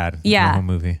jump I had in the whole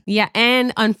movie. Yeah.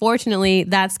 And unfortunately,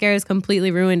 that scare is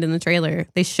completely ruined in the trailer.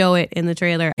 They show it in the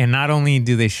trailer. And not only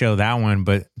do they show that one,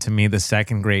 but to me, the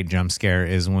second great jump scare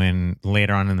is when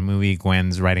later on in the movie,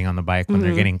 Gwen's riding on the bike when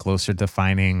they're getting closer to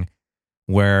finding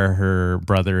where her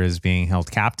brother is being held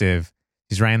captive.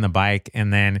 She's riding the bike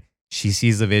and then she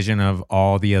sees the vision of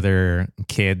all the other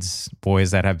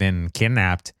boys that have been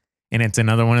kidnapped. And it's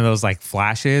another one of those like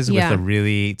flashes with a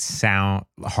really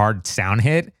hard sound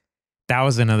hit. That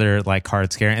was another like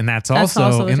hard scare. And that's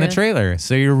also in the trailer.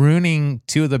 So you're ruining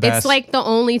two of the best. It's like the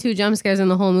only two jump scares in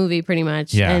the whole movie pretty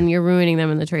much. Yeah. And you're ruining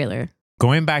them in the trailer.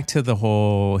 Going back to the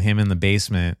whole him in the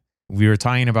basement, we were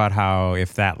talking about how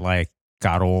if that like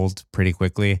got old pretty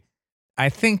quickly. I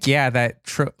think,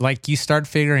 like you start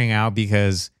figuring out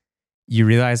because you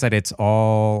realize that it's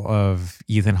all of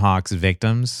Ethan Hawke's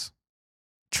victims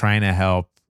trying to help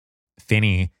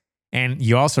Finney. And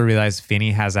you also realize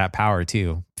Finney has that power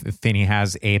too. Finney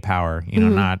has a power,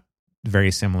 not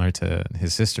very similar to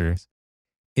his sisters.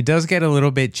 It does get a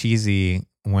little bit cheesy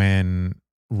when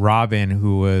Robin,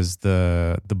 who was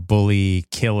the bully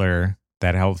killer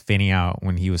that helped Finney out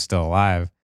when he was still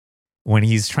alive, when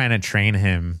he's trying to train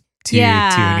him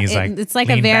and he's like, it's like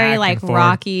a very like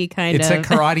Rocky kind it's of. It's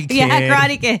a Karate Kid.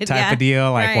 Karate Kid type of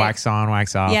deal, like wax on,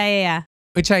 wax off. Yeah.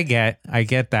 Which I get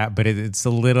that, but it's a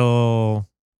little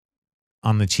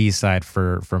on the cheese side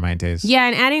for my taste. Yeah,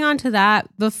 and adding on to that,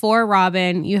 before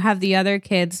Robin, you have the other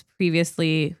kids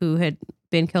previously who had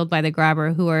been killed by the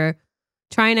grabber who are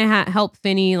trying to help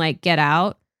Finney like get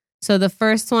out. So the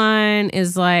first one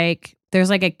is like there's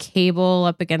like a cable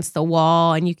up against the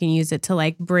wall and you can use it to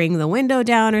like bring the window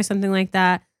down or something like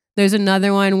that. There's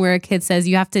another one where a kid says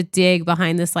you have to dig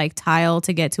behind this like tile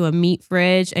to get to a meat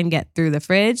fridge and get through the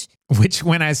fridge. Which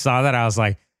when I saw that, I was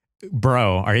like,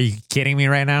 bro, are you kidding me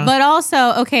right now? But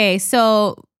also, okay,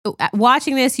 so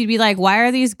watching this, you'd be like, why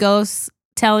are these ghosts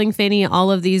telling Finney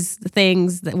all of these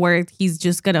things where he's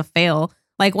just going to fail?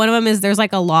 Like one of them is there's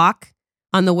like a lock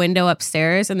on the window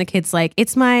upstairs and the kid's like,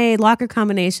 it's my locker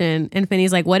combination. And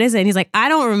Finney's like, what is it? And he's like, I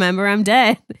don't remember. I'm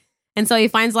dead. And so he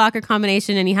finds locker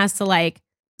combination and he has to like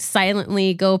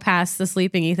silently go past the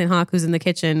sleeping Ethan Hawke who's in the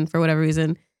kitchen for whatever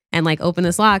reason and like open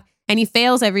this lock. And he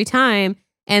fails every time.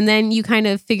 And then you kind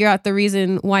of figure out the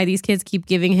reason why these kids keep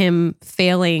giving him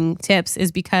failing tips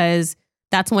is because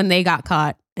that's when they got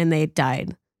caught and they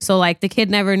died. So like the kid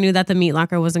never knew that the meat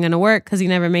locker wasn't going to work because he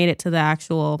never made it to the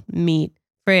actual meat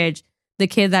fridge. The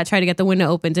kid that tried to get the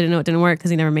window open didn't know it didn't work because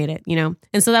he never made it,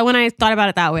 And so that when I thought about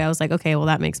it that way, I was like, okay, well,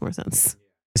 that makes more sense.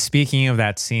 Speaking of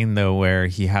that scene, though, where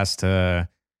he has to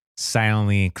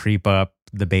silently creep up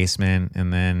the basement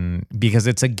and then because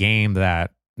it's a game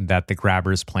that the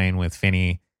grabber's playing with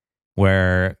Finney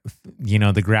where,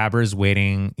 the grabber's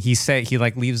waiting. He said he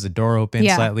like leaves the door open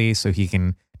slightly so he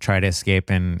can try to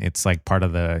escape. And it's like part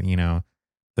of the,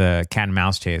 the cat and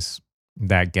mouse chase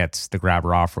that gets the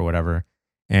grabber off or whatever.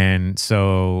 And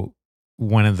so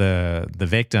one of the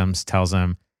victims tells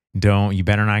him, you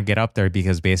better not get up there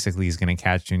because basically he's going to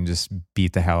catch you and just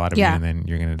beat the hell out of you and then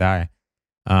you're going to die.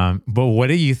 But what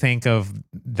do you think of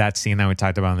that scene that we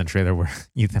talked about in the trailer where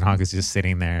Ethan Hawke is just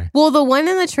sitting there? Well, the one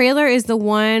in the trailer is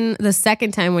the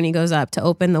second time when he goes up to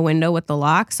open the window with the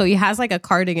lock. So he has like a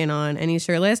cardigan on and he's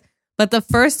shirtless. But the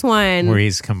first one where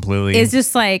he's completely is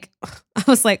just like, I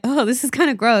was like, oh, this is kind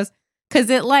of gross. Cause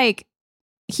it like,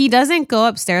 he doesn't go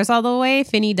upstairs all the way.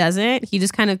 Finney doesn't. He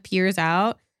just kind of peers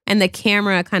out. And the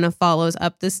camera kind of follows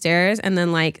up the stairs and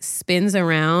then like spins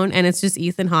around. And it's just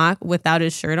Ethan Hawke without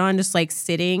his shirt on, just like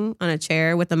sitting on a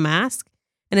chair with a mask.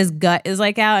 And his gut is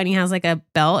like out and he has like a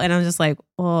belt. And I'm just like,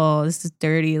 oh, this is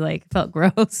dirty. Like, felt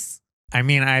gross. I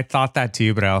mean, I thought that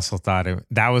too, but I also thought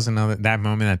that was that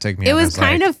moment that took me. It was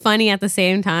kind of funny at the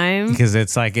same time. Because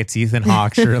it's Ethan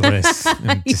Hawke shirtless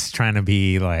and just trying to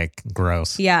be like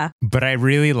gross. Yeah. But I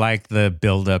really like the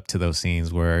build up to those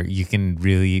scenes where you can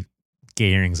really get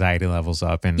your anxiety levels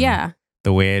up and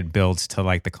the way it builds to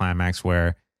like the climax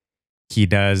where he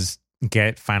does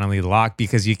get finally locked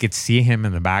because you could see him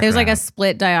in the background. There's like a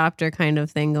split diopter kind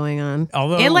of thing going on.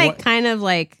 Although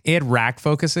it it rack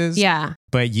focuses. Yeah.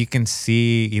 But you can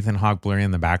see Ethan Hawke blurry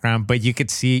in the background, but you could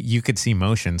see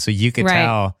motion. So you could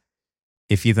tell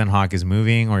if Ethan Hawke is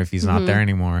moving or if he's not there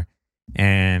anymore.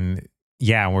 And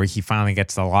where he finally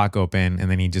gets the lock open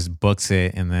and then he just books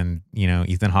it. And then,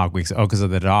 Ethan Hawke wakes up because of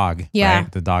the dog. Yeah.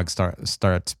 Right? The dog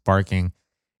starts barking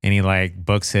and he like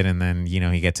books it. And then,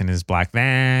 he gets in his black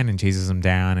van and chases him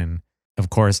down. And of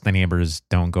course the neighbors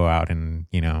don't go out and,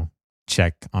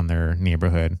 check on their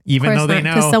neighborhood, even though they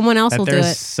know because someone else that will do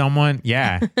there's it. someone.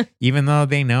 Yeah, even though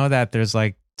they know that there's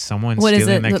like someone What is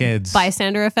stealing it? their The kids.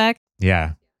 bystander effect.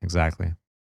 Yeah, exactly.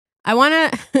 I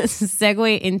want to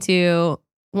segue into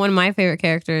one of my favorite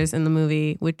characters in the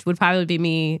movie, which would probably be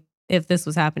me if this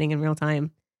was happening in real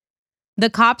time. The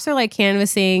cops are like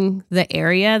canvassing the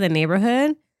area, the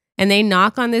neighborhood, and they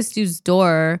knock on this dude's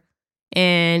door,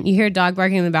 and you hear a dog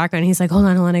barking in the background. He's like, hold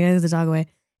on, I gotta get the dog away.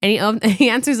 And he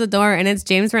answers the door, and it's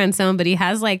James Ransone, but he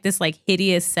has like this like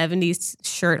hideous 70s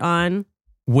shirt on.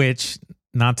 Which,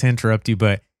 not to interrupt you,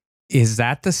 but is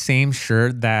that the same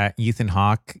shirt that Ethan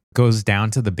Hawke goes down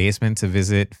to the basement to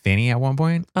visit Finney at one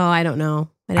point? Oh, I don't know.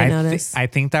 I didn't notice. I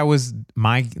think that was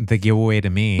the giveaway to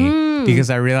me because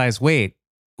I realized, wait,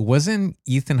 wasn't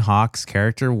Ethan Hawke's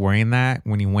character wearing that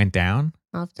when he went down?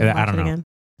 I'll have to watch I don't it know. again.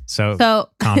 So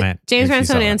comment. James if you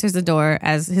saw Ransone that. answers the door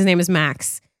as his name is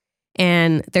Max.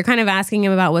 And they're kind of asking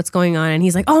him about what's going on. And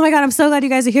he's like, oh my God, I'm so glad you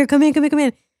guys are here. Come in.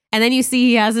 And then you see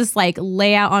he has this like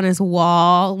layout on his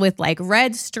wall with like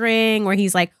red string where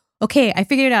he's like, okay, I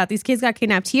figured it out. These kids got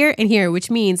kidnapped here and here, which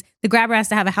means the grabber has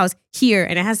to have a house here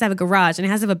and it has to have a garage and it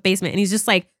has to have a basement. And he's just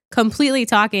like completely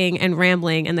talking and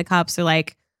rambling. And the cops are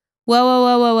like,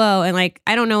 whoa. And like,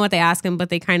 I don't know what they ask him, but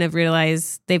they kind of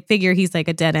realize, they figure he's like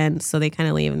a dead end. So they kind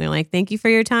of leave and they're like, thank you for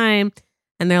your time.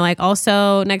 And they're like,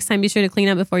 also, next time be sure to clean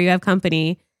up before you have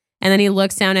company. And then he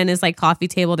looks down at his like coffee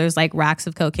table. There's like racks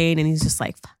of cocaine and he's just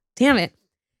like, fuck, damn it.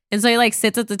 And so he like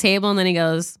sits at the table and then he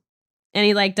goes and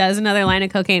he like does another line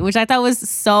of cocaine, which I thought was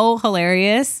so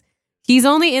hilarious. He's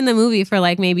only in the movie for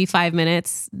like maybe 5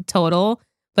 minutes total,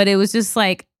 but it was just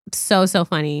like so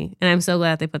funny. And I'm so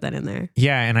glad they put that in there.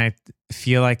 Yeah, and I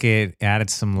feel like it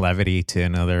added some levity to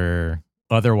another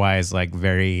otherwise like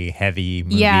very heavy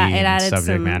movie Yeah, it and added subject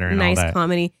some matter and nice all that.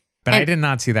 comedy. But And- I did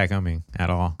not see that coming at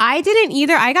all. I didn't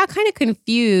either. I got kind of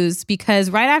confused because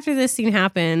right after this scene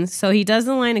happens, so he does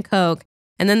the line of coke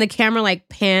and then the camera like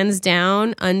pans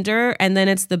down under and then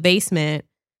it's the basement.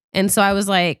 And so I was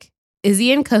like, is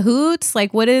he in cahoots?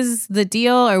 Like, what is the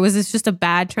deal? Or was this just a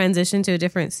bad transition to a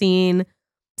different scene?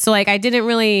 So like, I didn't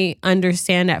really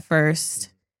understand at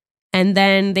first. And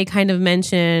then they kind of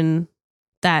mention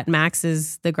that Max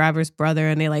is the grabber's brother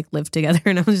and they like live together.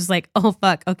 And I was just like, oh,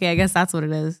 fuck. Okay, I guess that's what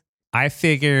it is. I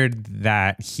figured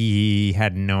that he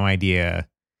had no idea.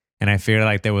 And I figured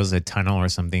like there was a tunnel or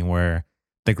something where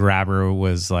the grabber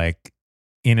was like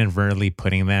inadvertently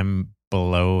putting them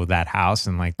below that house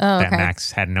and like Oh, that okay.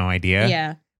 Max had no idea.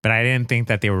 Yeah. But I didn't think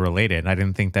that they were related. I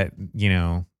didn't think that,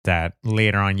 that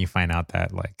later on you find out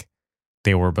that like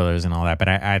they were brothers and all that. But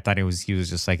I thought he was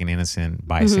just like an innocent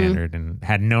bystander and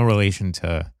had no relation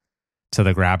to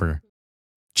the grabber.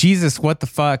 Jesus, what the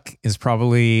fuck is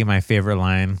probably my favorite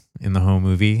line in the whole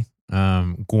movie.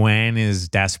 Gwen is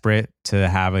desperate to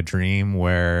have a dream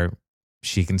where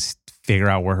she can figure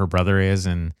out where her brother is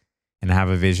and have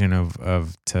a vision of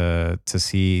to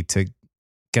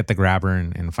get the grabber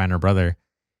and find her brother.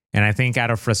 And I think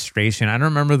out of frustration, I don't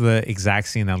remember the exact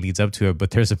scene that leads up to it,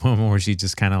 but there's a moment where she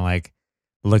just kind of like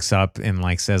looks up and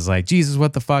like says like, Jesus,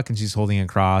 what the fuck? And she's holding a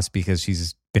cross because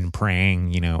she's been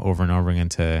praying, over and over again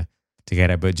to get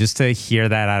it. But just to hear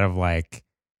that out of like,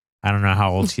 I don't know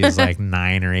how old she is, like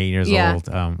 9 or 8 years Yeah.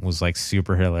 old, was like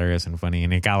super hilarious and funny.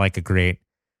 And it got like a great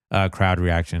crowd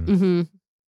reaction. Mm-hmm.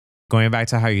 Going back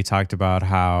to how you talked about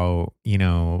how,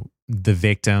 the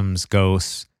victims'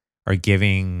 ghosts are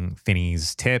giving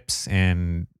Finney's tips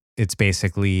and it's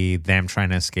basically them trying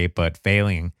to escape but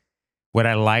failing. What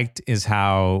I liked is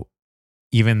how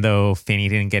even though Finney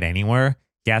didn't get anywhere,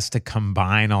 he has to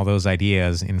combine all those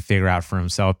ideas and figure out for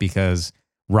himself because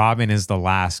Robin is the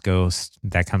last ghost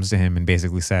that comes to him and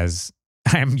basically says,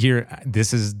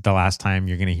 this is the last time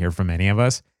you're going to hear from any of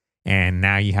us. And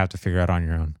now you have to figure out on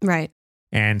your own. Right.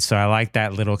 And so I like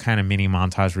that little kind of mini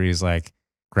montage where he's like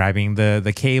grabbing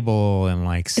the cable and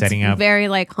like setting it's up. very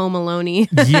like Home Alone-y.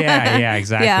 Yeah,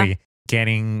 exactly. Yeah.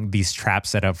 Getting these traps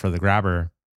set up for the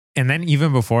grabber. And then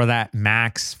even before that,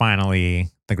 Max finally,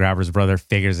 the grabber's brother,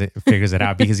 figures it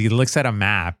out because he looks at a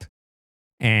map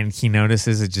and he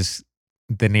notices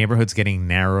the neighborhood's getting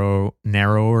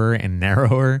narrower and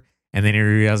narrower. And then he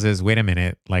realizes, wait a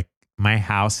minute, like my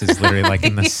house is literally like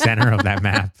in the center of that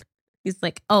map. He's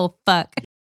like, oh, fuck.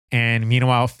 And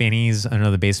meanwhile, Finney's under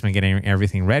the basement getting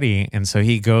everything ready. And so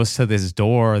he goes to this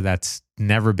door that's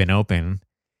never been open.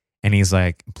 And he's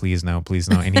like, please no.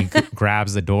 And he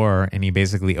grabs the door and he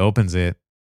basically opens it.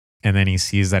 And then he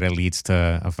sees that it leads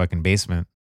to a fucking basement.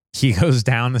 He goes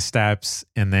down the steps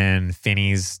and then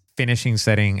Finney's finishing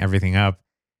setting everything up.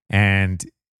 And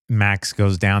Max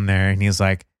goes down there and he's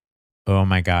like, oh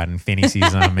my God. And Finney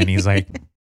sees him and he's like,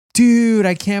 dude,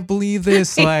 I can't believe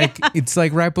this. Like, it's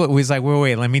like right below. He's like,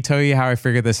 wait, let me tell you how I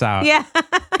figured this out. Yeah.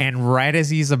 And right as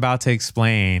he's about to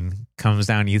explain, comes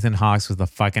down Ethan Hawke with a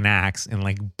fucking axe and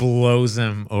like blows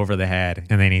him over the head.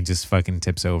 And then he just fucking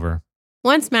tips over.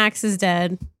 Once Max is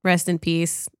dead, rest in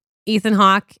peace, Ethan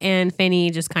Hawke and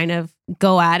Finney just kind of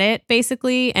go at it,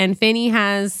 basically. And Finney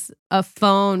has a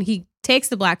phone. He takes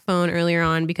the black phone earlier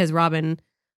on because Robin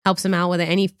helps him out with it.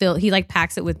 And he like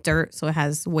packs it with dirt so it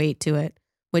has weight to it,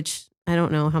 which I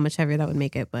don't know how much heavier that would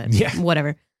make it, but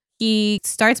whatever. He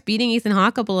starts beating Ethan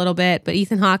Hawke up a little bit, but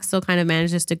Ethan Hawke still kind of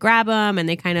manages to grab him and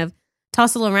they kind of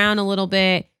tussle around a little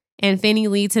bit. And Finney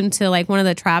leads him to like one of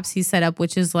the traps he set up,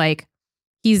 which is like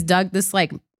he's dug this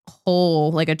like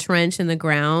hole, like a trench in the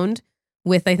ground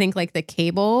with I think like the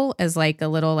cable as like a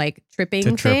little like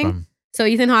tripping thing. Him. So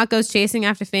Ethan Hawke goes chasing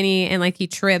after Finney and like he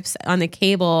trips on the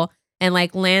cable and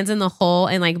like lands in the hole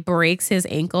and like breaks his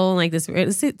ankle. Like this,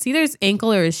 it's either his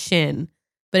ankle or his shin,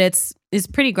 but it's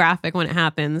pretty graphic when it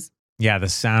happens. Yeah, the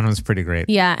sound was pretty great.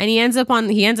 Yeah, and he ends up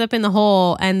in the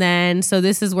hole, and then so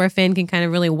this is where Finn can kind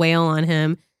of really wail on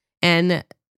him, and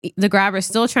the grabber's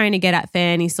still trying to get at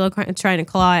Finn. He's still trying to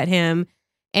claw at him,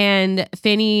 and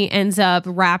Finney ends up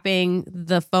wrapping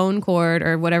the phone cord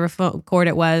or whatever cord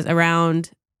it was around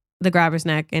the grabber's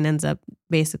neck and ends up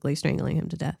basically strangling him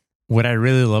to death. What I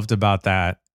really loved about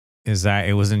that is that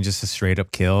it wasn't just a straight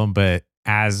up kill, but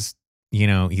as you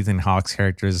know, Ethan Hawke's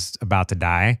character is about to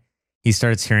die, he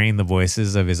starts hearing the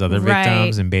voices of his other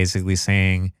victims and basically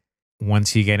saying,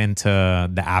 once you get into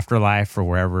the afterlife or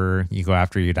wherever you go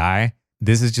after you die,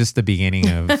 this is just the beginning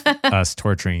of us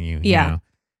torturing you. Yeah. You know?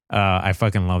 I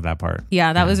fucking love that part.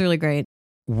 Yeah, that was really great.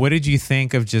 What did you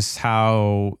think of just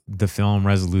how the film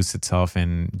resolutes itself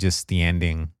and just the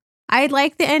ending? I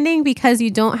like the ending because you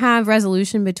don't have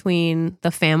resolution between the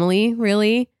family,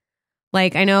 really.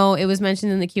 Like, I know it was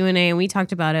mentioned in the Q&A and we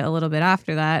talked about it a little bit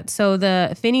after that. So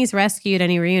the Finney's rescued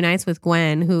and he reunites with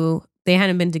Gwen, who they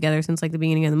hadn't been together since like the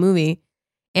beginning of the movie.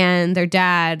 And their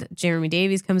dad, Jeremy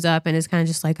Davies, comes up and is kind of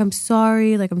just like, I'm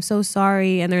sorry. Like, I'm so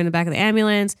sorry. And they're in the back of the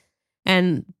ambulance.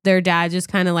 And their dad just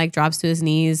kind of like drops to his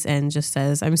knees and just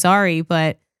says, I'm sorry.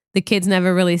 But the kids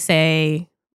never really say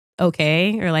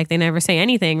okay, or like they never say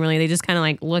anything really. They just kind of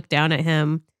like look down at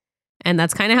him. And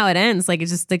that's kind of how it ends. Like, it's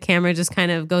just the camera just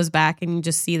kind of goes back and you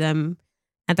just see them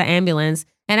at the ambulance.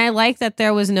 And I like that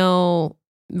there was no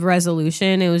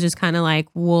resolution. It was just kind of like,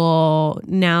 well,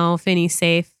 now Finney's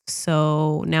safe.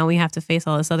 So now we have to face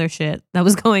all this other shit that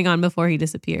was going on before he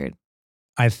disappeared.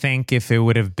 I think if it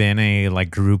would have been a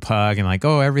like group hug and like,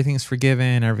 oh, everything's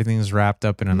forgiven, everything's wrapped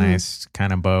up in a nice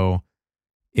kind of bow,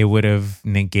 it would have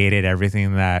negated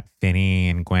everything that Finney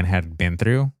and Gwen had been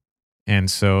through.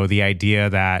 And so the idea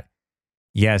that,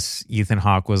 yes, Ethan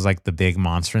Hawke was like the big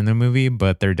monster in the movie,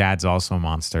 but their dad's also a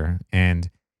monster. And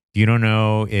you don't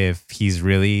know if he's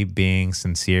really being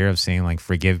sincere of saying like,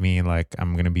 forgive me, like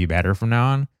I'm going to be better from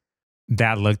now on.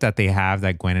 That look that they have,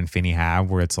 that Gwen and Finney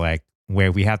have, where it's like, where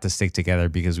we have to stick together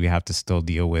because we have to still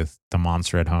deal with the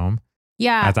monster at home.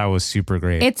 Yeah. I thought it was super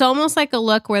great. It's almost like a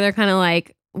look where they're kind of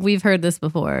like, we've heard this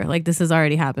before. Like, this has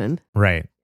already happened. Right.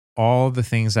 All the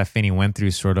things that Finney went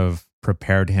through sort of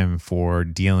prepared him for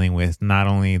dealing with not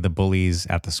only the bullies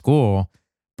at the school,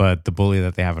 but the bully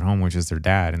that they have at home, which is their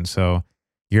dad. And so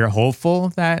you're hopeful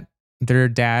that their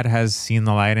dad has seen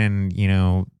the light and, you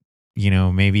know,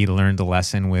 maybe learned a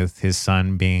lesson with his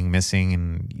son being missing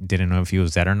and didn't know if he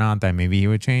was dead or not, that maybe he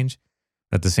would change.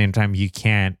 But at the same time, you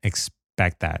can't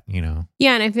expect that, you know?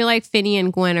 Yeah. And I feel like Finney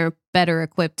and Gwen are better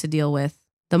equipped to deal with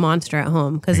the monster at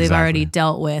home because they've already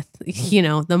dealt with, you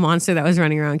know, the monster that was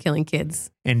running around killing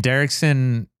kids. And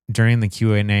Derrickson, during the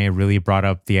Q&A, really brought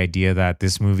up the idea that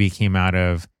this movie came out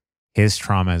of his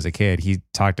trauma as a kid. He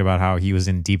talked about how he was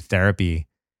in deep therapy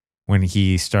when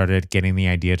he started getting the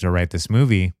idea to write this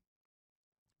movie,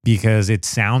 because it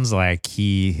sounds like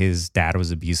his dad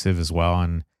was abusive as well,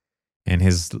 and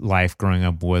his life growing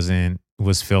up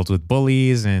was filled with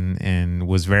bullies and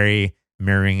was very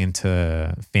mirroring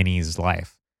into Finney's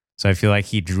life. So I feel like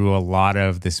he drew a lot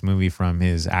of this movie from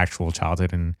his actual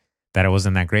childhood, and that it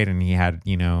wasn't that great, and he had,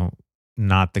 you know,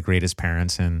 not the greatest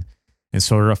parents, and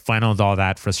sort of funneled all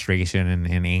that frustration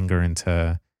and anger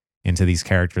into these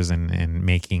characters and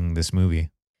making this movie.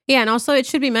 Yeah, and also it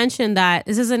should be mentioned that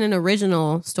this isn't an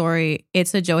original story.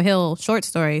 It's a Joe Hill short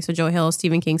story. So Joe Hill,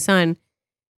 Stephen King's son,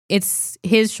 it's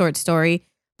his short story.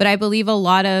 But I believe a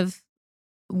lot of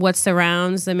what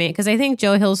surrounds the main, because I think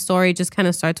Joe Hill's story just kind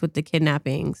of starts with the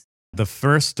kidnappings. The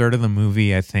first third of the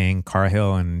movie, I think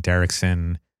Carhill and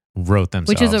Derrickson wrote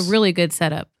themselves. Which is a really good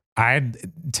setup.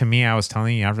 To me, I was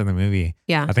telling you after the movie,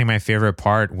 yeah, I think my favorite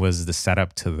part was the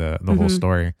setup to the whole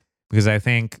story, Because I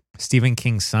think Stephen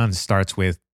King's Son starts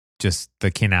with just the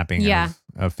kidnapping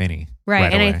of Finney. Right.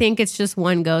 And away. I think it's just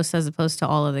one ghost as opposed to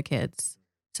all of the kids.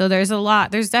 So there's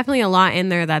definitely a lot in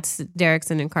there that's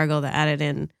Derrickson and Cargill that added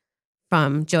in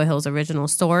from Joe Hill's original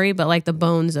story, but like the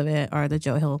bones of it are the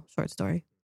Joe Hill short story.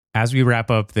 As we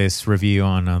wrap up this review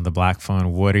on The Black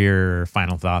Phone, what are your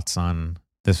final thoughts on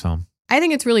this film? I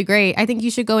think it's really great. I think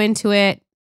you should go into it.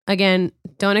 Again,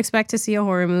 don't expect to see a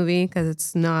horror movie because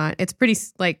it's pretty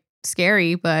like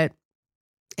scary, but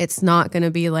it's not going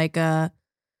to be like a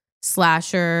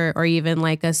slasher or even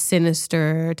like a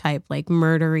sinister type, like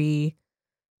murdery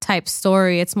type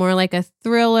story. It's more like a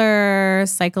thriller,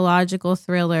 psychological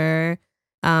thriller.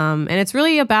 And it's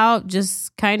really about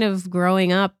just kind of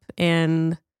growing up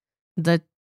and the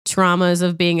traumas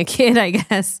of being a kid, I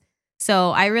guess.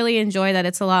 So I really enjoy that.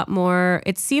 It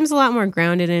seems a lot more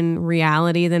grounded in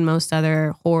reality than most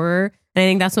other horror. And I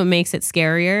think that's what makes it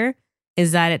scarier,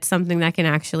 is that it's something that can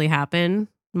actually happen,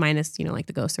 minus, like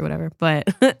the ghost or whatever. But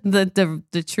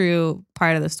the true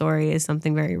part of the story is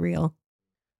something very real.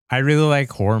 I really like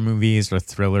horror movies or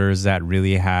thrillers that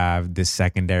really have this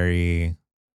secondary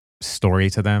story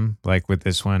to them. Like with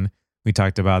this one, we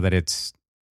talked about that it's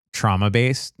trauma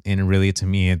based, and really to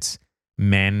me it's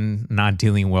men not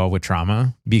dealing well with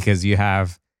trauma, because you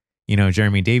have,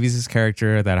 Jeremy Davies'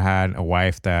 character that had a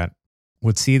wife that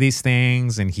would see these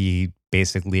things and he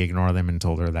basically ignored them and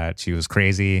told her that she was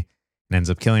crazy and ends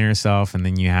up killing herself. And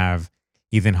then you have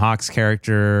Ethan Hawke's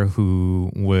character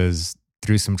who was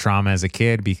through some trauma as a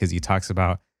kid, because he talks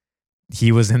about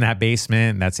he was in that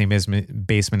basement, that same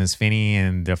basement as Finney,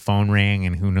 and the phone rang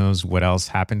and who knows what else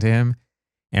happened to him.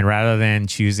 And rather than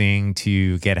choosing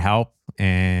to get help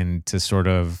and to sort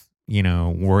of,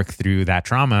 work through that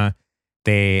trauma,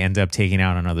 they end up taking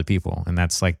out on other people. And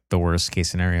that's like the worst case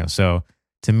scenario. So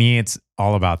to me, it's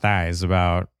all about that. It's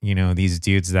about, these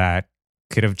dudes that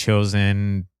could have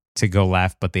chosen to go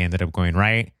left, but they ended up going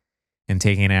right and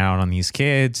taking it out on these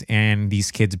kids, and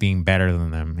these kids being better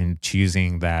than them and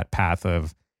choosing that path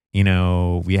of,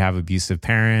 we have abusive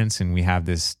parents and we have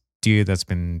this dude that's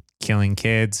been killing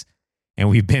kids, and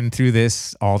we've been through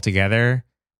this all together,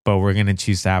 but we're going to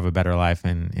choose to have a better life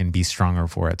and be stronger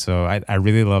for it. So I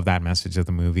really love that message of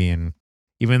the movie. And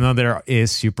even though there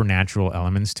is supernatural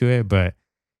elements to it, but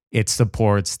it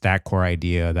supports that core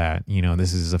idea that,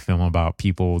 this is a film about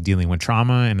people dealing with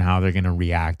trauma and how they're going to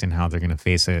react and how they're going to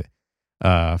face it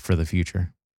for the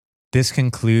future. This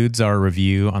concludes our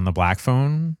review on The Black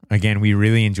Phone. Again, we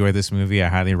really enjoyed this movie. I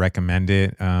highly recommend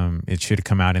it. It should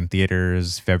come out in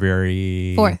theaters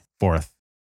February 4th.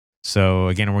 So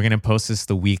again, we're going to post this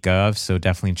the week of, so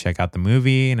definitely check out the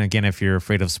movie. And again, if you're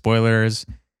afraid of spoilers,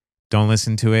 don't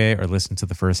listen to it, or listen to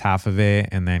the first half of it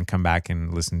and then come back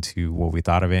and listen to what we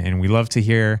thought of it. And we love to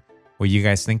hear what you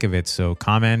guys think of it. So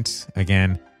comment.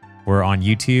 Again, we're on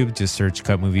YouTube. Just search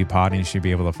Cut Movie Pod and you should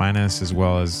be able to find us, as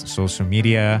well as social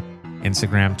media,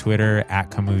 Instagram, Twitter,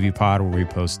 @Cut Movie Pod, where we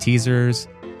post teasers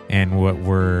and what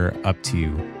we're up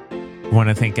to. We want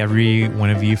to thank every one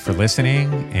of you for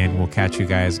listening, and we'll catch you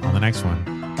guys on the next one.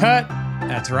 Cut!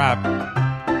 That's a wrap.